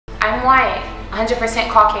I'm white, 100%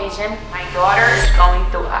 Caucasian. My daughter is going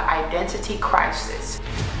through an identity crisis.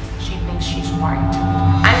 She thinks she's white.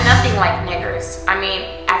 I'm nothing like niggers. I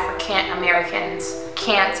mean, African Americans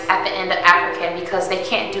can't at the end of African because they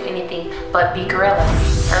can't do anything but be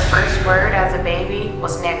gorillas. Her first word as a baby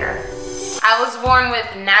was nigger. I was born with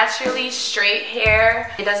naturally straight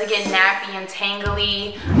hair. It doesn't get nappy and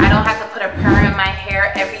tangly. I don't have to put a perm in my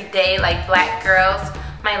hair every day like black girls.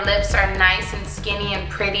 My lips are nice and skinny and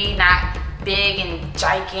pretty, not big and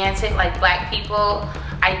gigantic like black people.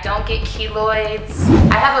 I don't get keloids.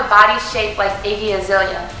 I have a body shape like Iggy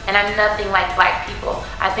Azalea, and I'm nothing like black people.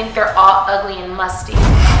 I think they're all ugly and musty.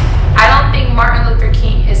 I don't think Martin Luther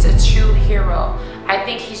King is a true hero. I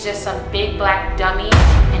think he's just some big black dummy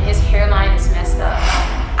and his hairline is messed up.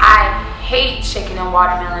 I hate chicken and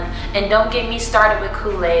watermelon, and don't get me started with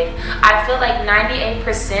Kool-Aid. I feel like 98%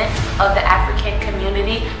 of the African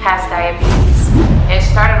community has diabetes. It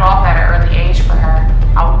started off at an early age for her.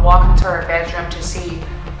 I would walk into her bedroom to see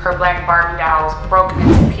her black Barbie dolls broken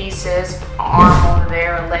into pieces, an arm over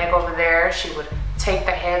there, a leg over there. She would take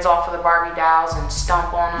the heads off of the Barbie dolls and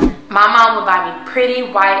stomp on them. My mom would buy me pretty,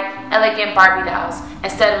 white, elegant Barbie dolls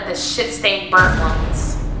instead of the shit-stained burnt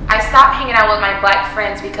ones. I stopped hanging out with my black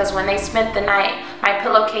friends because when they spent the night, my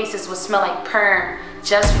pillowcases would smell like perm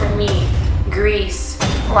just for me. Grease,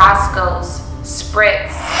 Roscoe's,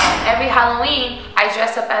 Spritz. Every Halloween, I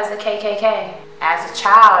dress up as the KKK. As a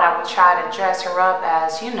child, I would try to dress her up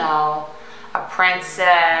as, you know, a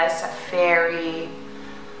princess, a fairy.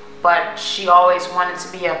 But she always wanted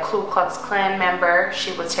to be a Ku Klux Klan member.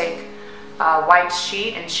 She would take a white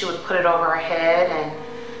sheet and she would put it over her head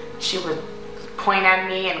and she would point at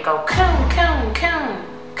me and go, coon, coon, coon,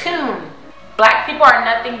 coon. Black people are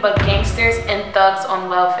nothing but gangsters and thugs on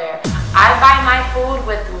welfare. I buy my food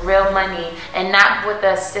with real money and not with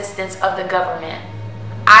the assistance of the government.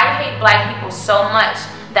 I hate black people so much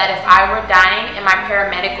that if I were dying and my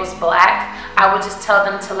paramedic was black, I would just tell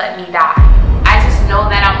them to let me die. I just know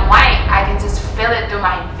that I'm white. I can just feel it through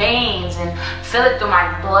my veins and feel it through my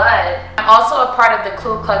blood. I'm also a part of the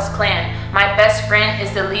Ku Klux Klan. My best friend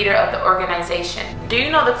is the leader of the organization. Do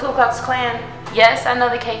you know the Ku Klux Klan? Yes, I know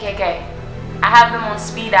the KKK. I have them on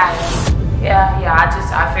speed dial. Yeah,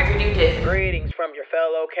 I figured you did. Greetings from your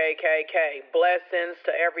fellow KKK. Blessings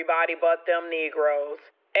to everybody but them Negroes.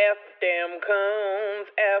 F them coons,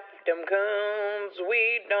 F them coons.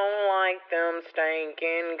 We don't like them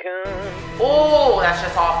stinking coons. Oh, that's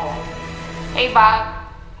just awful. Hey, Bob.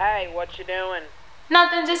 Hey, what you doing?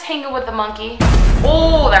 Nothing, just hanging with the monkey.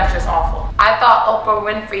 Oh, that's just awful. I thought Oprah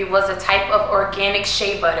Winfrey was a type of organic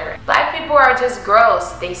shea butter. Black people are just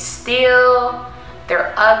gross. They steal,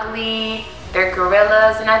 they're ugly, they're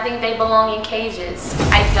gorillas, and I think they belong in cages.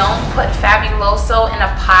 I don't put Fabuloso in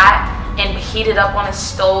a pot and heat it up on a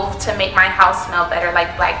stove to make my house smell better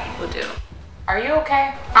like black people do. Are you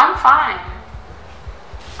okay? I'm fine.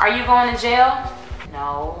 Are you going to jail?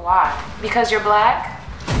 No, why? Because you're black?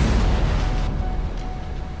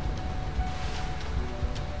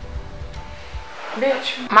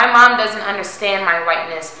 Bitch. My mom doesn't understand my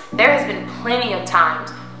whiteness. There has been plenty of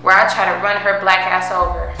times where I try to run her black ass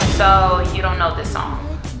over. So you don't know this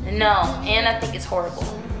song? No, and I think it's horrible.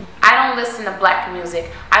 I don't listen to black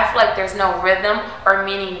music. I feel like there's no rhythm or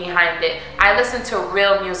meaning behind it. I listen to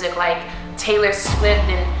real music like Taylor Swift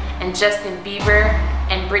and Justin Bieber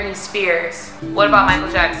and Britney Spears. What about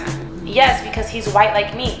Michael Jackson? Yes, because he's white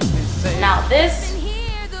like me. Now this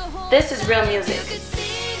is real music.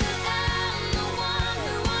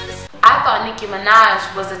 I thought Nicki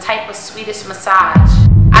Minaj was a type of Swedish massage.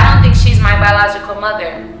 I don't think she's my biological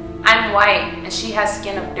mother. I'm white and she has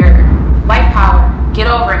skin of dirt. White power. Get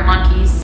over it, monkeys.